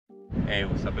Hey,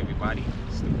 what's up everybody?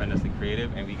 Stupendously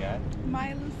Creative, and we got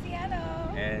my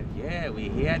Luciano. And yeah, we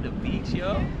here at the beach,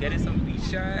 yo. Getting some beach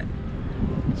shot.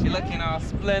 She looking all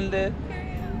splendid.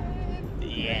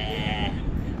 Yeah.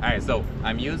 Alright, so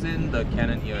I'm using the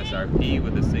Canon EOS RP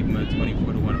with the Sigma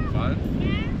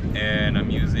 24-105. And I'm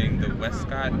using the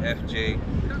Westcott FJ400.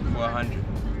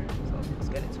 So let's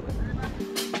get into it.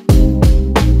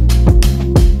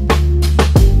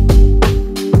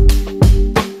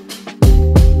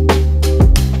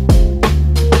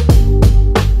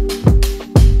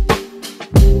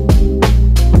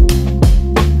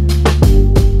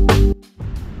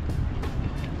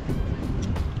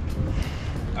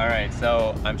 Alright,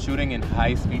 so I'm shooting in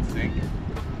high speed sync.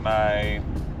 My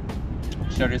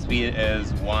shutter speed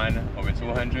is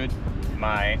 1/200.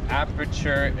 My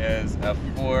aperture is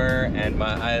f4 and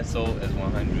my ISO is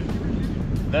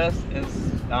 100. This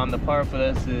is, the power for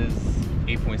this is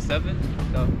 8.7.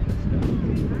 So,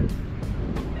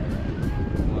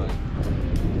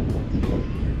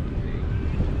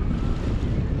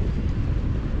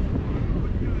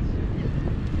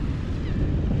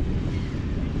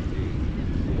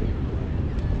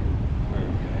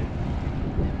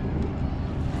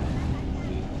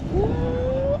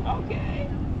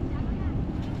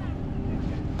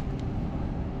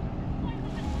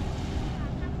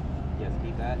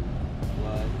 that 1,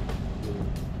 2,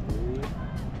 3.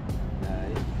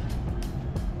 Nice.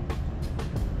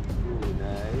 Ooh,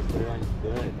 nice. Everyone's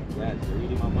good. Yes, you're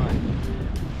reading my mind.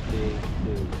 3, 2,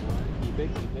 1. Keep it,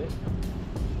 keep it.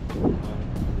 1,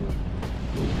 2,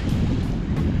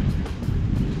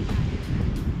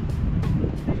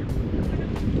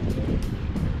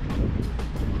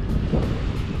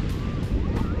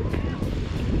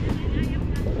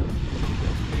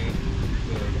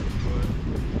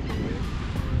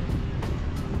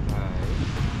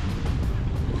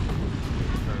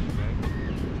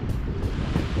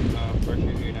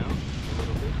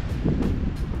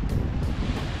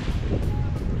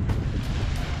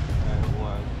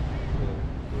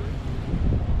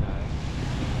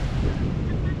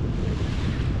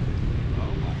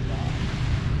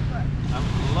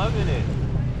 loving it.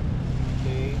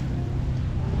 3, 2,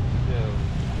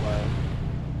 1.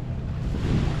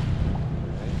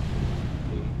 Alright.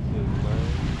 3, 2, 1.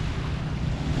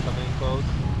 Coming close.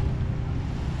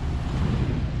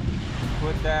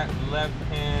 Put that left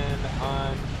hand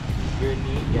on your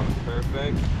knee. Yes,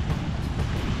 perfect.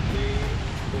 3,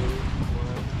 2,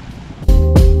 1.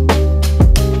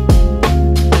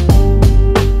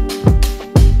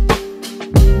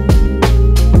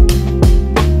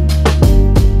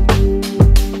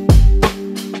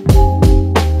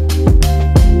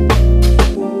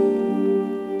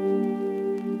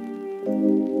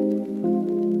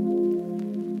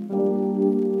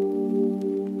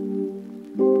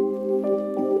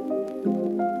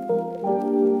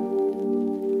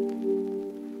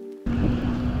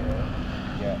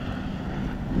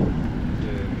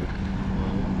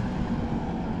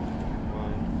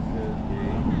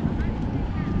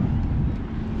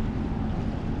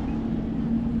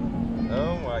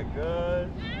 Oh my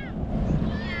god.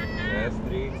 That's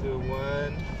 3, 2,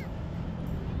 1.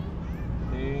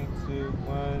 3, 2,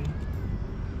 1.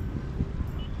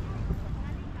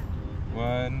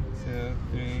 1, 2,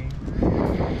 3.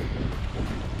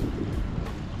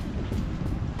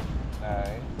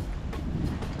 Nice.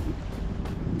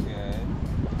 Good.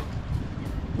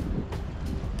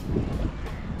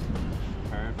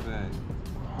 Perfect.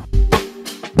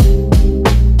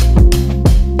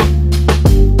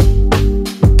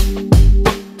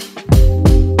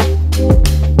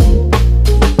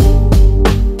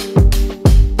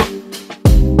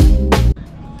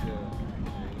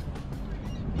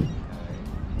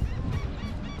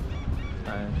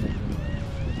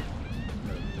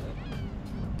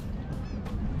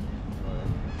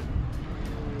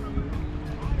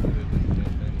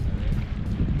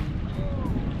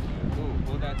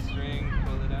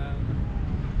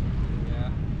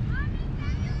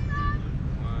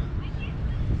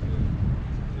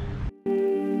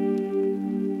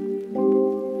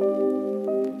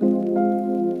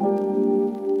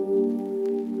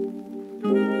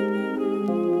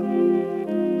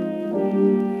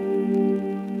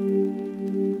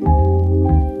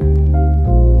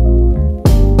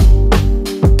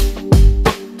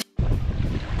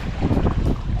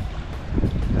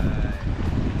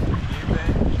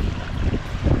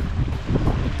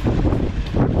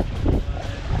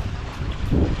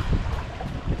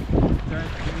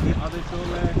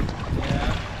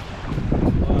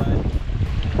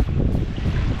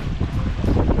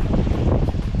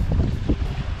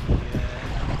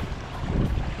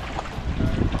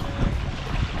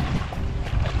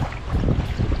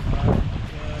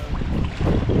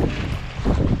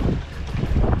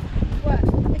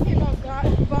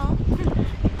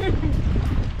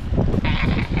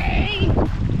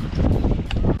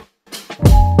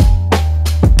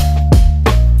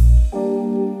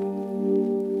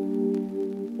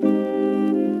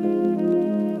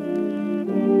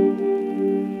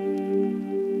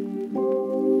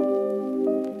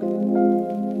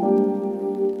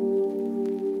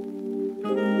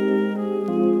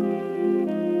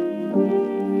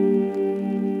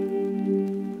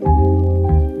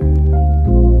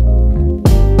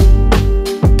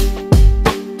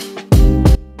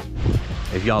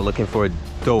 y'all looking for a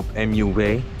dope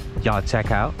MUA, y'all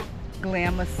check out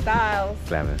Glamour Styles.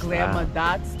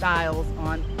 Glamour.styles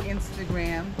on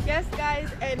Instagram. Yes, guys,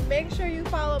 and make sure you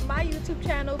follow my YouTube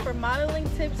channel for modeling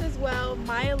tips as well,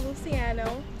 Maya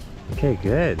Luciano. Okay,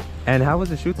 good. And how was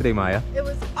the shoot today, Maya? It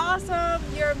was awesome.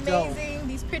 You're amazing.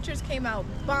 These pictures came out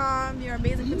bomb. You're an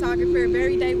amazing photographer,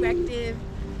 very directive.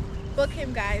 Book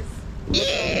him, guys.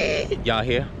 Y'all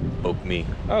here? Book me.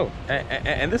 Oh,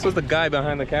 and this was the guy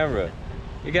behind the camera.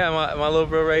 You got my little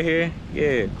bro right here?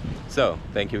 Yeah. So,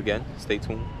 thank you again. Stay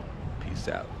tuned. Peace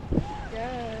out.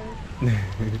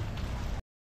 Yes.